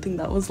only thing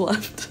that was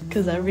left.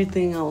 Because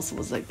everything else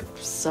was like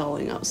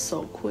selling out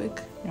so quick.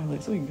 At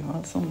least we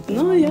got something.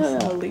 No, yeah,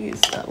 honestly.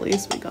 at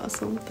least we got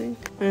something.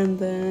 And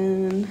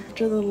then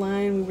after the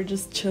line, we were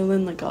just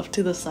chilling like off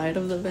to the side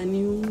of the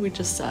venue. We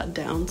just sat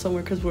down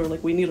somewhere because we were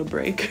like, we need a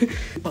break.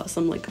 Bought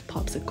some like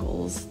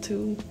popsicles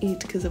to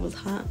eat because it was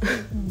hot.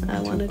 I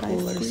wanted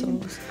cool ice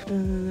cream. ourselves.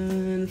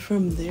 And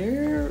from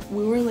there,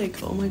 we were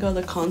like, oh my god,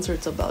 the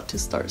concert's about to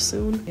start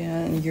soon. Yeah,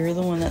 and you're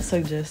the one that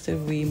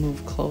suggested we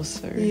move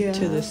closer Yeah.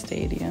 to the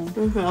stadium.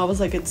 I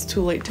was like, it's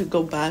too late to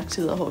go back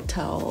to the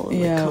hotel and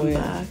Yeah, come we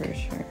back. for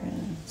sure. Yeah.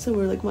 So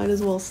we're like, might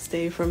as well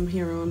stay from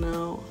here on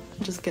out.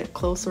 Just get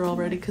closer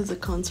already because the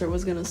concert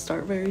was gonna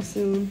start very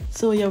soon.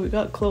 So yeah, we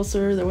got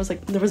closer. There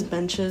was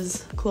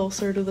benches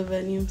closer to the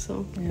venue,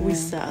 so we Yeah.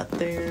 sat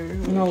there.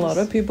 And a lot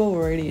of people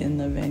were already in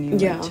the venue.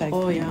 like, yeah. checking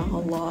Oh yeah, in. a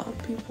lot of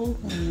people.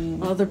 I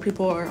mean, Other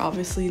people are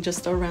obviously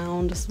just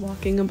around, just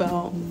walking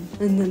about.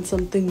 And then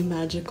something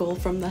magical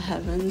from the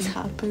heavens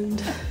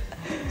happened.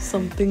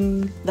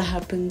 Something that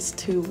happens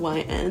to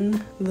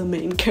YN, the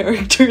main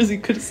characters, you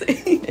could say.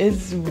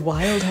 it's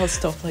wild how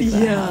stuff like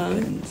that Yeah.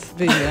 happens.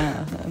 But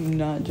yeah, I'm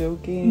not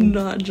joking.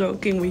 Not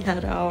joking, we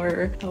had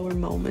our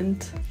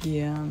moment.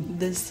 Yeah.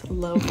 This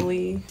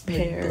lovely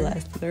pair.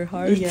 Bless their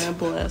hearts. Yeah,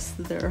 bless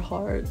their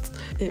hearts.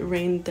 It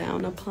rained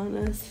down upon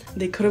us.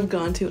 They could have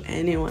gone to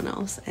anyone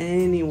else.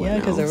 Yeah,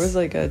 because there was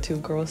like 2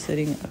 girls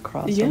sitting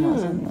across from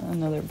us Yeah. on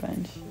another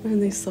bench.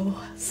 And they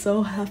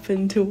so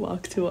happened to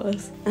walk to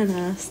us and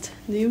asked,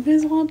 do you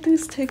guys want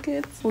these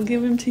tickets? We'll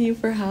give them to you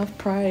for half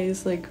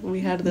price. Like, we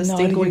had this Not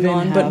thing going even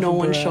on, but half, no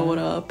one bruh. showed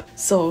up.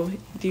 So,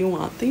 do you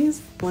want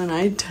these? When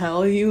I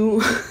tell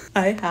you,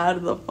 I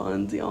had the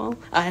funds, y'all.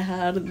 I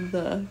had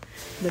the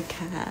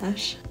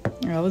cash.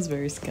 I was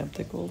very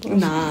skeptical though.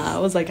 Nah, I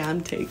was like,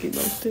 I'm taking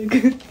those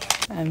tickets.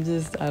 I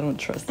don't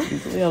trust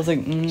easily. I was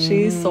like,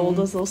 She sold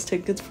us those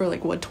tickets for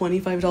like, what,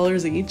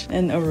 $25 each?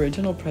 And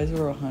original price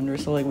were 100,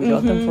 so like we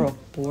got them for a A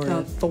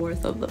fourth.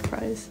 fourth of the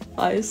price.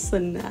 I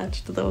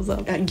snatched those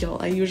up. And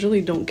y'all, I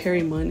usually don't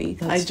carry money.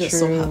 I That's just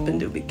so true. happen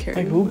to be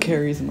carrying Like who money.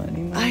 carries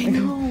money? Man? I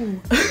know.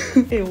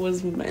 It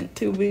was meant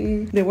to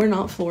be. They were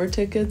not floor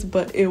tickets,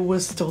 but it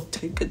was still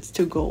tickets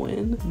to go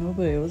in. No,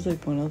 but it was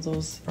like one of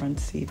those front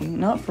seating,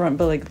 not front,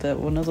 but like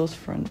one of those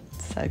front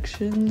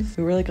sections.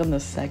 We were like on the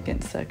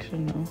second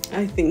section, no?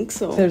 I think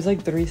so. There's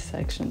like 3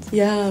 sections.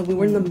 Yeah, we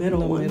were in the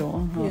middle the one.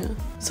 middle, uh-huh. Yeah.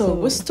 So it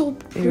was still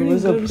pretty It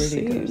was a good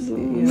pretty good seat.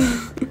 seat,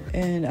 yeah.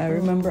 And I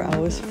remember I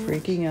was God.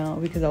 freaking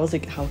out because I was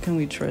like, how can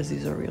we trust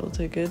these are real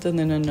tickets? And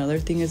then another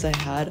thing is I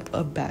had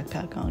a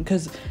backpack on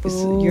because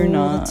Oh, you're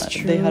not,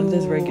 that's they had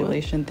this true.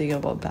 regulation thing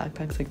about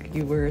backpacks, like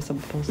you were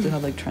supposed to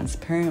have like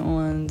transparent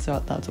ones,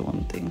 so that's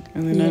one thing.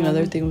 And then Yeah.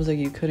 another thing was like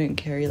you couldn't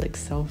carry like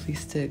selfie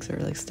sticks or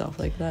like stuff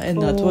like that,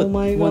 and that's Oh what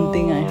my one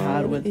thing I God.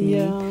 had with me.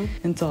 Yeah.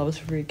 And so I was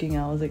freaking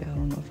out. I was like, I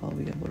don't know if I'll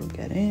be able to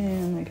get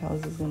in, like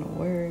how's this gonna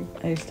work.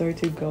 I started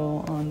to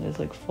go on this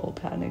like full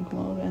panic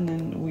mode, and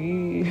then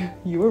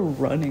you were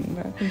running,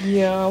 man.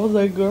 Yeah, I was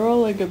like,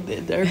 girl, like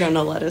they're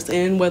gonna let us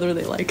in whether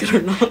they like it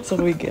or not. So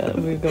we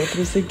go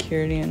through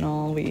security and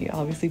all. We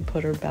obviously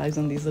put our bags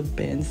on these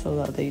bins so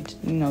that they,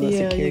 you know, the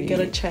yeah, security you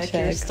gotta check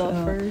your stuff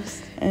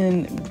first.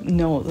 And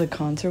no, the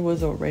concert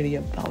was already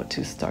about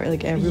to start.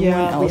 Like everyone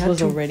Yeah, we else had was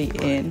to already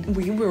in.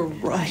 We were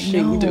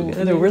rushing to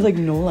get There in. were like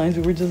no lines.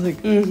 We were just like,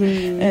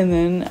 Mhm. and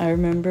then I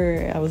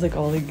remember I was like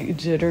all like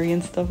jittery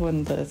and stuff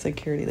when the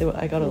security.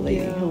 I got a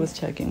lady Yeah. who was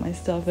checking my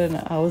stuff, and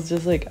I was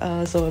just like,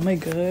 so am I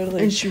good?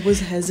 Like, And she was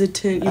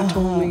hesitant, you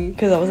told me.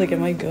 because I was like,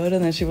 am I good?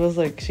 And then she was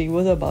like, she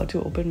was about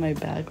to open my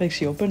bag. Like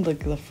she opened like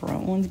the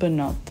front ones, but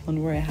not the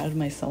one where I had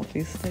my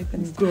selfie stick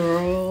and stuff.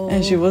 Girl.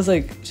 And she was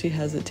like, she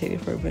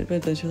hesitated for a bit,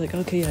 but then she was like,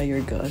 okay, yeah,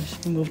 you're good.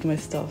 She moved my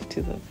stuff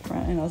to the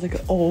front, and I was like,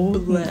 oh,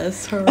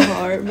 Bless her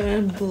heart,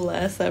 man.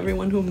 Bless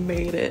everyone who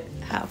made it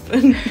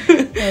happen.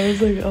 I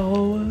was like,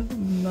 oh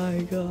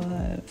my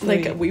god.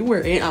 Like we were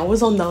in, I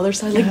was on the other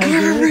side, like, Yeah,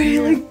 hurry,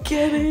 yeah. like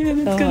get in,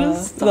 it's gonna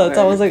start. That's,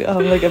 I was like,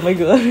 am I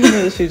good?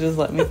 And she just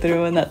let me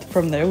through, and that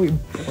from there we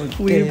booked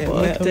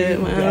it,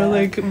 man. Yeah.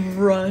 Like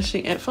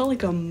rushing. It felt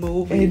like a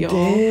movie, It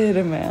y'all.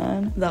 did,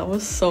 man. That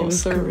was so It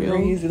was surreal.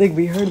 crazy. Like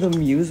we heard the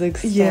music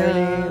starting.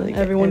 Yeah, like,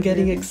 everyone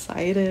getting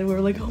excited. We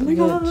were like, oh my we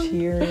were god.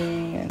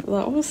 cheering. And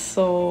That was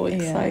so Yeah.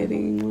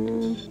 exciting,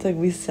 man. it's like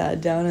we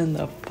sat down and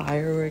the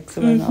fireworks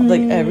went off.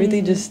 Like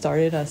everything just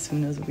started as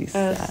soon as we As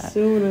sat.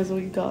 soon as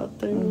we got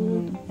there.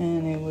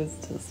 And it was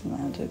just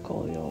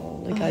magical,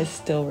 y'all. Like I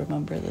still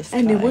remember this.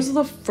 And it was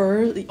the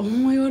first, oh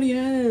my god,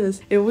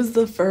 yes. It was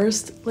the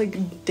first,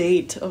 like,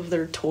 date of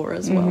their tour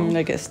as well.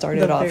 Like it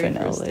started The off very in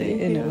first LA,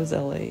 day, and yeah. it was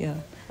LA, yeah.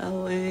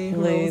 LA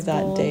LA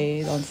that Bowl.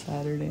 day on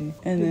Saturday.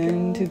 And Good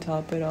then girl. to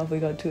top it off, we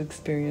got to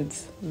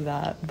experience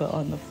that, but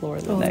on the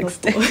floor the On the next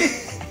floor.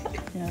 day.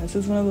 Yeah, this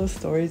is one of those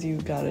stories you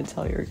gotta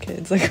tell your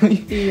kids. Like, when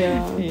you,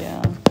 Yeah.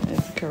 yeah,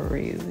 it's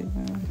crazy,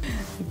 man.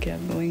 Okay,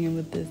 I'm going in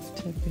with this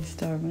Jeffree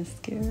Star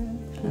mascara.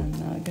 I'm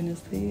not gonna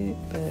say it,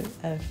 but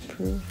F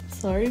proof.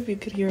 Sorry if you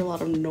could hear a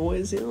lot of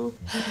noise, you know.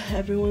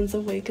 Everyone's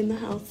awake in the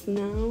house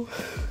now.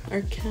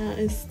 Our cat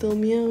is still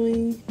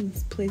meowing.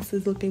 This place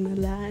is looking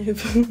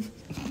alive.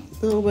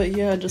 No, but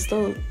yeah, just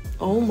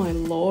oh my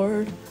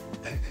lord.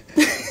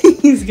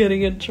 He's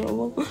getting in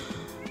trouble.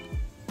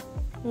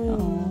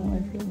 Oh, I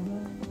feel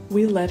bad.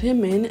 We let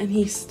him in and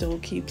he still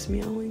keeps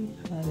meowing.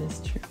 That is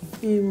true.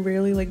 He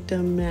really like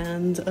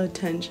demands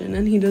attention,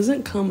 and he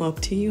doesn't come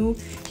up to you.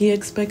 He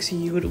expects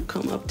you to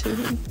come up to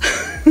him.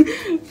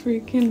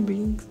 Freaking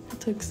beings.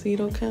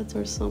 Tuxedo cats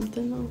or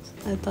something else.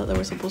 I thought they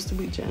were supposed to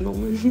be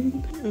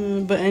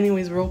gentlemen. But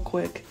anyways, real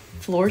quick.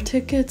 Floor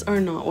tickets are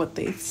not what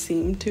they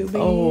seem to be.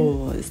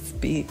 Oh,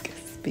 speak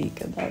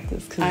about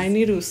this. 'Cause I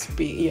need to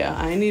speak. Yeah,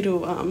 I need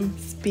to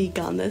speak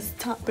on this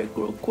topic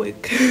real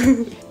quick.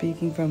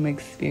 speaking from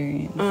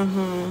experience.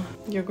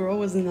 Your girl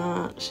was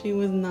not. She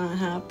was not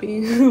happy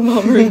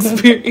about her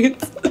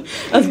experience.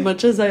 As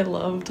much as I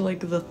loved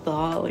like the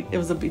thought, like it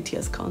was a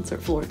BTS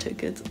concert, floor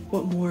tickets.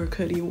 What more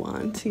could you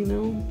want? You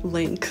know,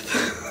 length.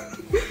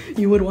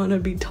 You would want to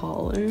be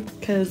taller,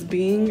 because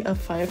being a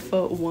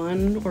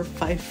 5'1" or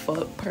 5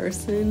 foot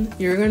person,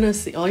 you're gonna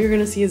see all you're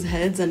gonna see is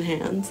heads and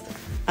hands.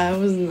 I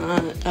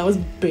was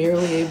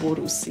barely able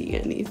to see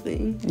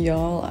anything.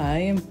 Y'all, I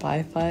am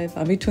 5'5".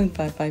 I'm between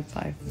 5'5",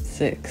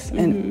 5'6",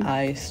 and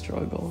I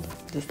struggled.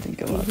 Just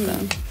think about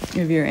that.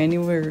 If you're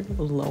anywhere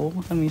low,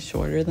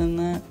 shorter than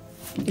that,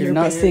 you're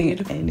not seeing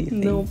buried.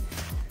 anything. Nope.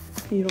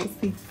 You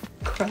don't see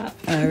crap.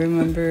 I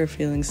remember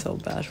feeling so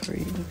bad for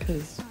you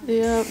because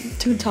Yeah,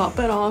 to top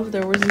it off,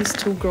 there was these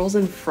two girls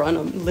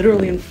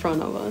literally in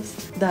front of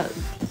us, that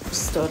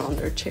stood on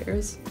their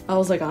chairs. I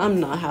was like, I'm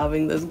not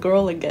having this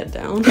girl, like, get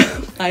down.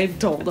 I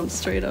told them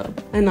straight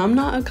up. And I'm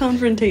not a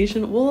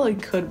confrontation. Well, I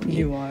could be.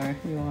 you are.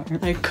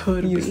 I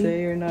could You be.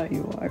 say you're not,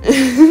 you are.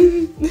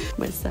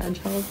 My Sag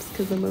helps,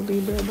 because I'm a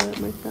Libra, but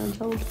my Sag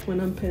helps. When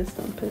I'm pissed,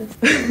 I'm pissed.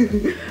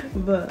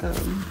 But,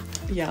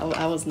 yeah,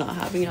 I was not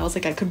having it. I was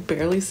like, I could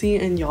barely see,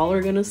 and y'all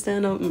are gonna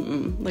stand up?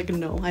 Like,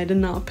 no, I did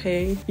not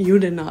pay. You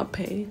did not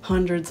pay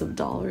hundreds of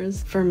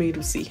dollars for me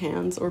to see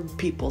hands or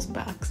people's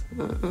backs.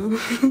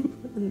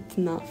 It's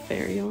not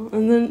fair, y'all.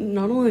 And then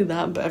not only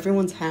that, but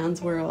everyone's hands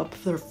were up,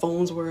 their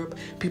phones were up,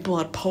 people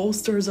had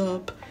posters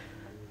up.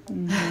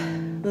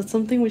 That's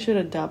something we should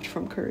adapt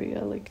from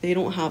Korea. Like, they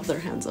don't have their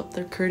hands up.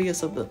 They're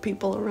courteous of the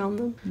people around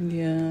them.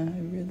 Yeah, I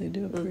really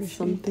do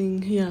appreciate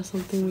That's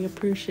something we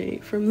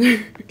appreciate from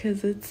there,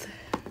 because it's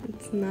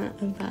It's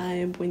not a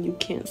vibe when you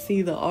can't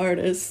see the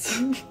artist.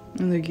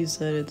 And like you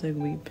said, it's like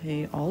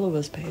all of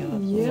us pay a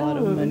lot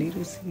of money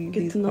to see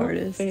these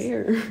artists. It's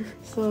not fair.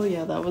 So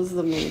yeah, that was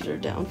the major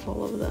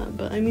downfall of that.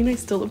 But I mean, I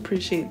still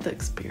appreciate the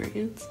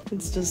experience.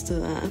 It's just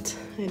that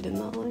I did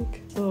not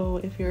like. So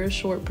if you're a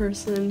short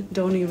person,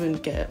 don't even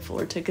get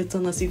floor tickets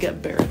unless you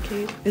get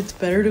barricade. It's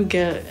better to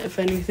get, if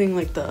anything,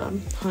 like the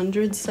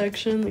 100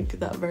 section, like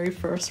that very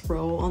first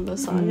row on the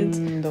sides.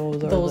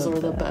 Those are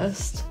the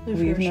best.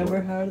 We've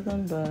never had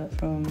them, but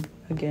from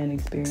again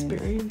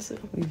experience,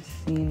 we've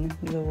seen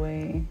the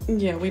way.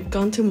 Yeah, we've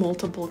gone to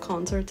multiple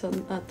concerts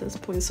at this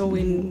point, so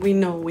we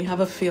know, we have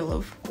a feel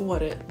of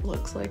what it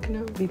looks like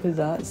now. Because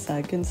that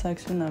second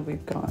section that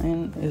we've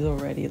gotten is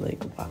already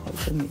like, wow,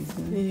 it's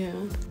amazing. Yeah.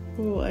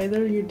 Well,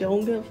 either you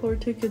don't get floor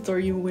tickets or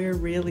you wear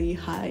really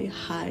high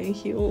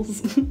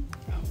heels. Oh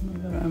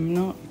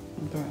my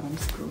god, I'm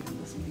screwing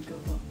this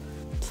makeup up.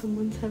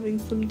 Someone's having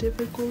some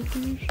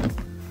difficulties.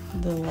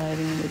 The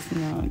lighting was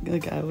not,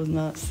 like, I was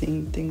not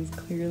seeing things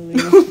clearly,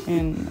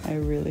 and I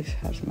really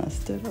have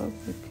messed it up.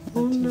 I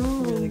had to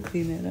really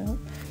clean it up.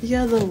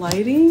 Yeah, the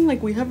lighting,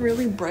 like, we have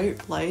really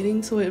bright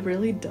lighting, so it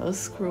really does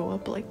screw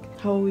up, like,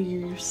 how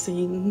you're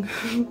seeing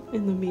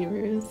in the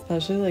mirrors.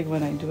 Especially, like,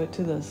 when I do it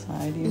to the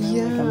side, you know?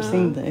 Like, I'm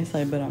seeing this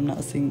side, but I'm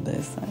not seeing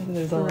this side.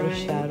 There's a lot of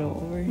shadow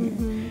over here.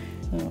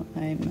 So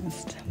I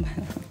messed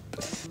that up.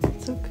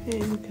 It's okay,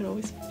 we could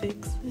always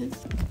fix it.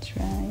 I'm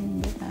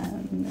trying, but I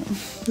don't know.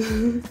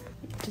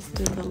 Just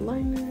do the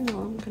liner. Now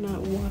I'm gonna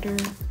water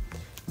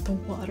the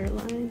water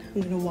line.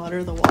 I'm gonna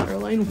water the water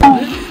line.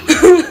 What?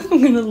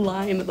 I'm gonna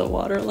line the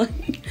water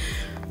line.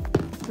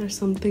 There's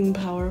something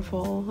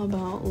powerful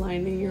about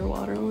lining your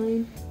water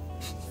line.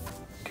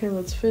 Okay,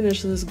 let's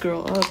finish this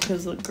girl up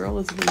because the girl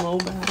is low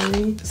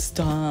battery.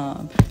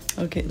 Stop.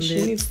 Okay,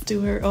 she needs to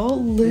do her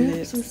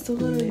lips. We still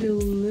gotta do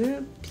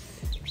lips.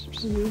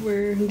 We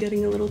were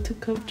getting a little too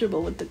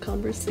comfortable with the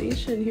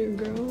conversation here,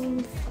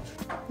 girls.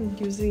 I'm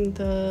using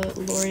the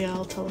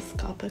L'Oreal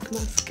Telescopic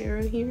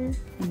mascara here.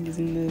 I'm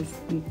using this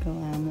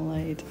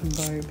Glamlite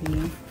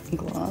Barbie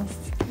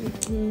gloss.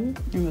 And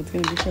that's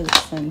going to be for the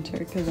center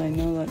because I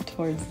know that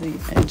towards the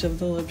edge of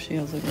the lip she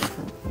has like a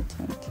purple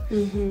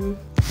tint.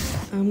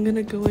 I'm going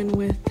to go in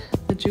with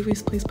the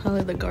Juvia's Place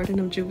palette, the Garden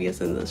of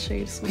Juvia's in the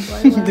shade Sweet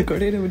Lilac. The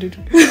Garden of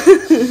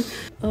Juvia's.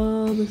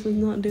 Oh, this is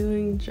not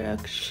doing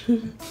jack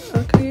shit.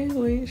 Okay,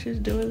 wait, she's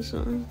doing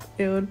something.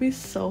 It would be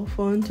so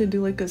fun to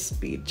do like a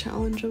speed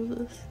challenge of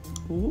this.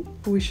 Ooh,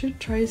 we should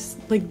try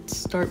like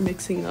start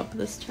mixing up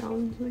this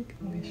challenge. Like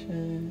we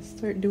should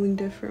start doing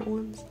different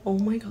ones. Oh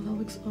my god, that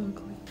looks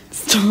ugly.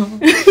 Stop.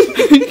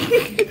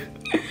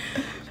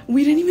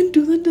 We didn't even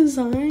do the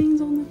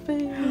designs on the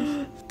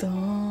face. Stop.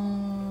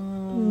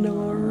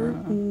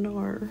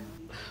 Nar.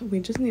 We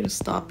just need to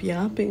stop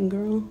yapping,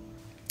 girl.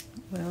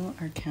 Well,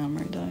 our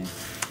camera died.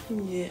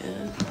 Yeah.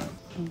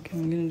 Okay,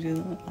 I'm gonna do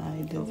the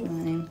eye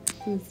design.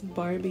 It's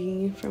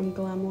Barbie from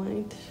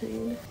Glamlite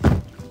shade.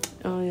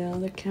 Oh yeah,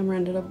 the camera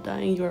ended up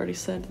dying. You already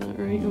said that,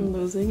 right? I'm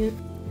losing it.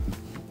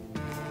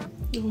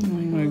 Oh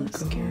my god, that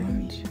scared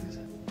me.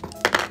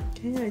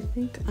 Okay, I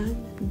think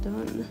I'm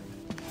done.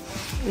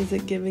 Is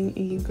it giving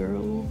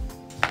e-girl?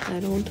 I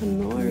don't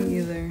know. Me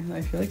either.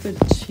 I feel like the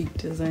cheek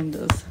design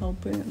does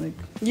help it. Like,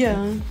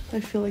 yeah, I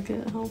feel like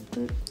it helped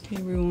it. Hey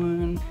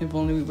everyone, if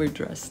only we were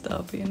dressed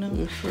up, you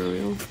know? For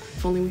real.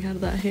 If only we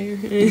had that hair.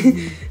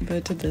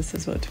 But this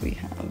is what we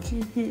have.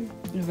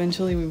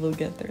 Eventually we will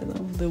get there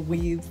though. The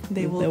weave,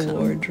 the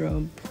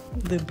wardrobe,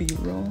 the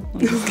B-roll.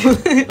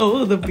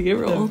 Oh, the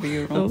B-roll. The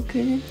B-roll.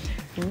 Okay.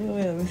 Oh,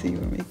 wait, let me see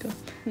your makeup.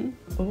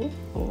 Oh.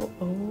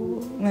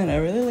 Man, I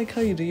really like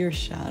how you do your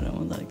shadow.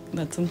 Like,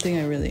 that's something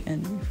I really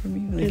envy from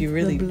you. Like, you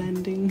really... the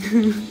blending.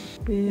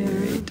 Yeah.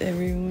 Alright,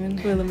 everyone.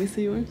 Wait, let me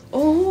see yours.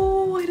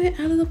 Oh, I didn't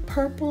add the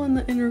purple in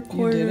the inner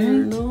corner. You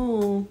didn't?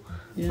 No.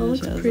 Yeah, that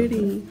looks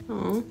pretty.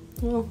 Oh,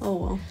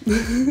 well.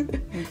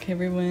 Okay,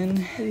 everyone.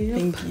 Yep.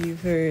 Thank you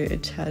for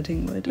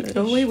chatting with us.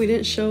 Oh, wait, we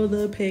didn't show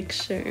the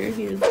picture.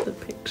 Here's the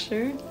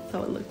picture. That's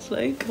how it looks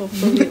like.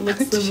 Hopefully it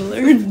looks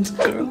similar,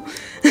 girl.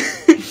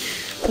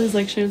 Please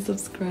like, share, and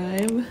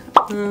subscribe.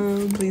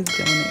 Please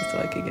donate so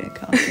I could get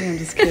coffee. I'm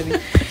just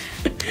kidding.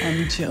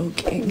 I'm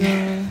joking.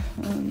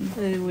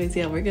 Anyways,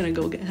 yeah, we're gonna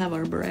go have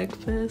our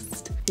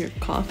breakfast. Your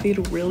coffee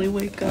to really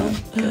wake up.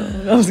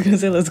 I was gonna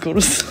say let's go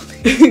to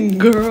sleep.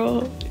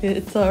 Girl,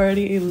 it's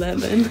already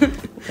 11.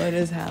 What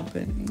is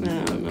happening?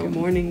 I don't know.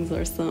 Mornings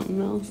or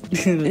something else.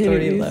 It's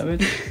already 11.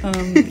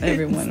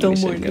 Everyone, still we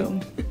should go.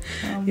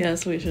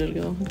 Yes, we should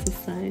go. It's a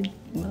sign.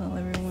 Well,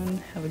 everyone,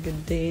 have a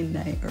good day,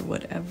 night, or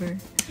whatever.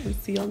 We'll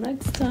see y'all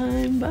next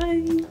time.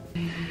 Bye.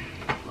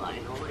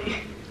 Finally.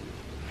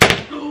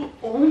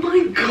 Oh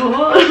my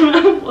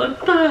god.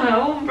 What the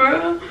hell, bro?